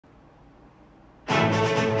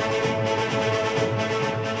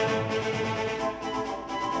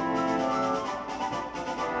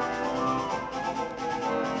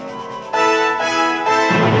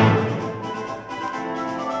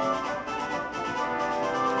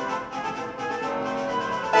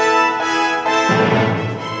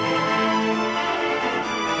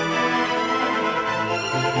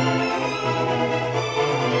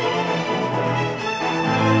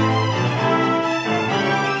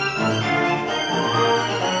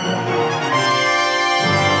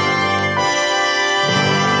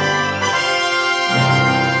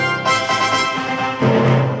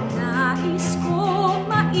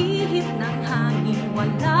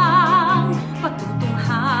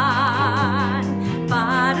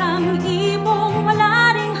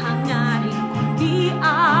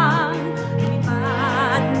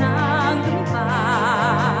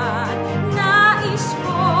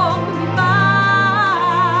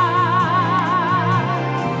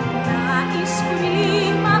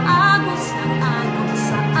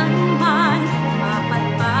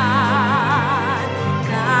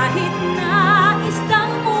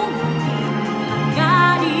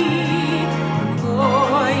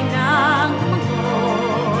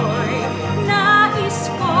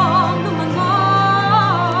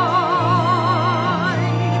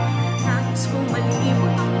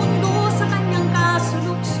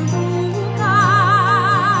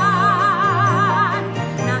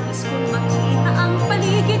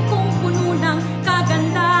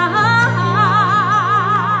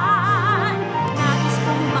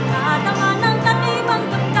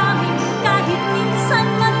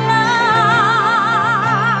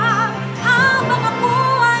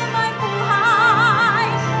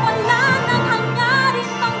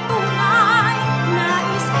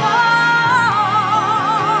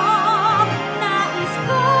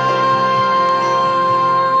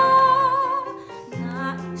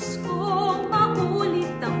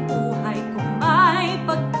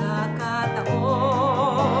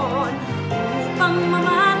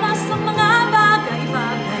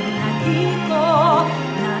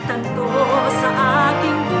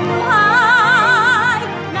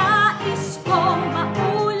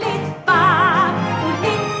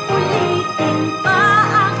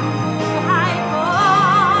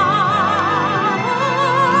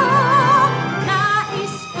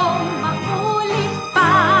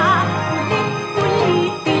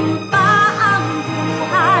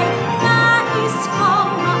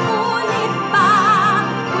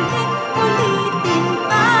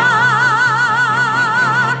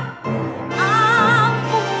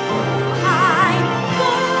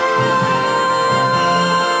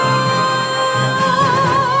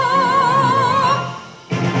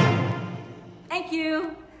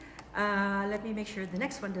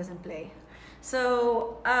Broadway.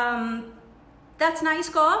 So that's Nais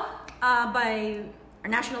Ko by our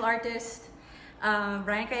national artist,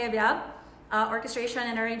 Brian Cayabyab. Orchestration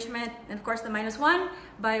and arrangement, and of course the -1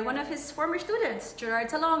 by one of his former students, Lea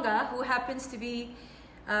Salonga, who happens to be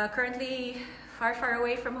currently far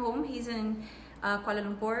away from home. He's in Kuala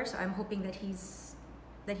Lumpur, so I'm hoping that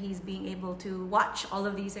he's being able to watch all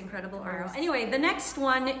of these incredible artists. Anyway, the next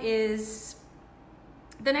song is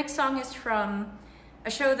from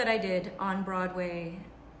a show that I did on Broadway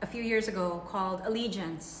a few years ago called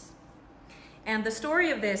Allegiance. And the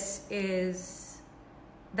story of this is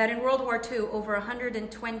that in World War II, over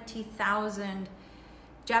 120,000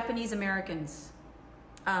 Japanese Americans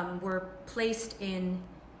were placed in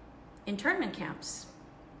internment camps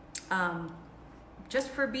just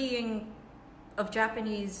for being of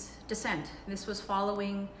Japanese descent. This was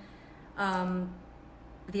following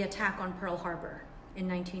the attack on Pearl Harbor in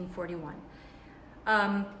 1941.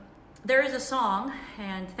 There is a song,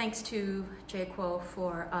 and thanks to Jay Kuo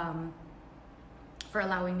for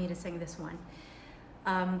allowing me to sing this one.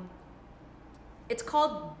 It's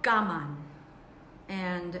called Gaman,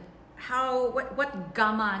 and what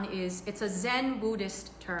Gaman is, it's a Zen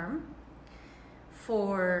Buddhist term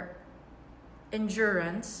for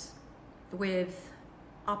endurance with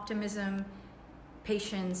optimism,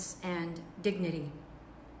 patience, and dignity.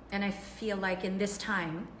 And I feel like in this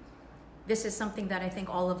time, this is something that I think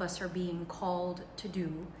all of us are being called to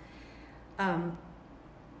do. In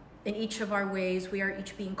each of our ways, we are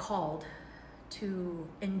each being called to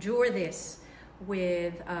endure this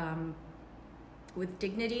with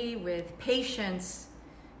dignity, with patience,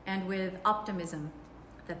 and with optimism,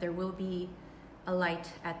 that there will be a light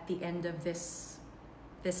at the end of this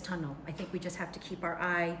tunnel. I think we just have to keep our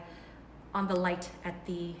eye on the light at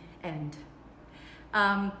the end.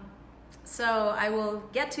 So I will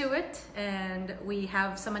get to it, and we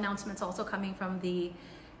have some announcements also coming from the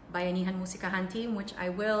Bayanihan Musikahan team, which I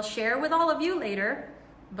will share with all of you later.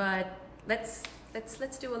 But let's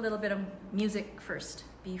do a little bit of music first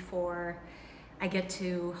before I get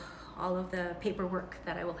to all of the paperwork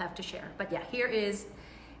that I will have to share. But yeah, here's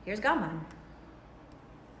Gaman.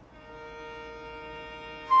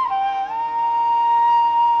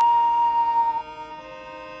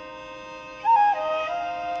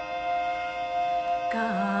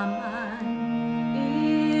 Gaman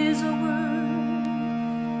is a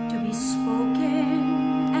word to be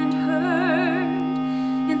spoken and heard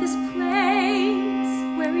in this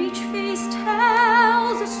place where each face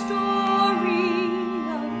tells a story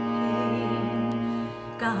of pain.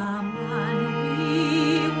 Gaman,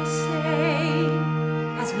 we will say.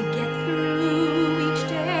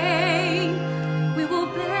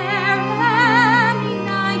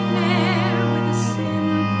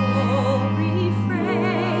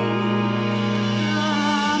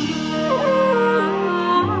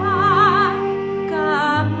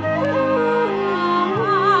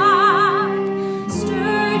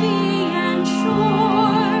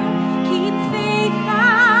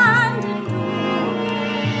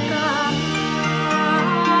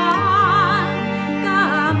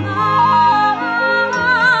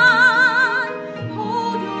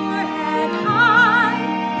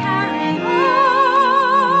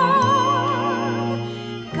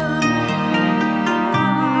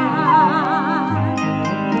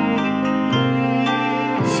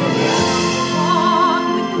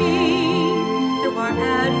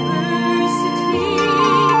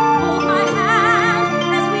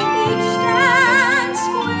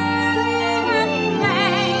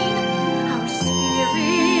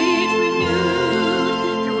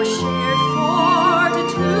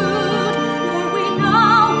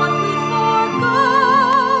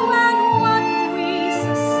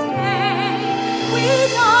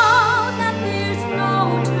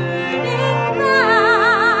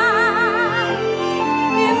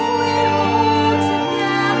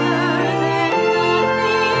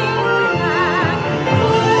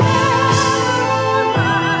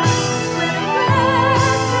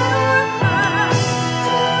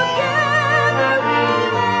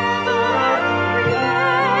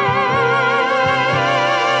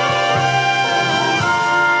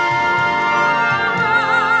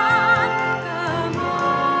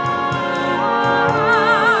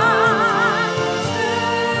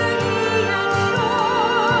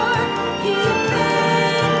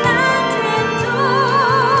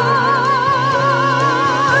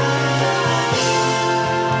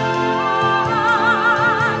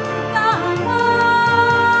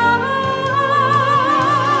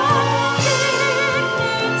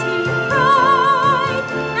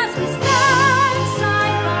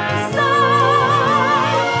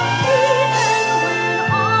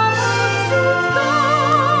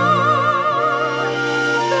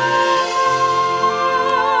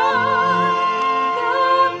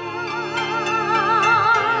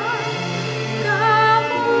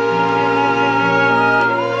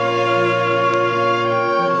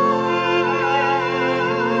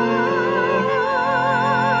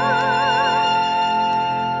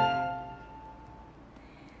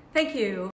 Thank you.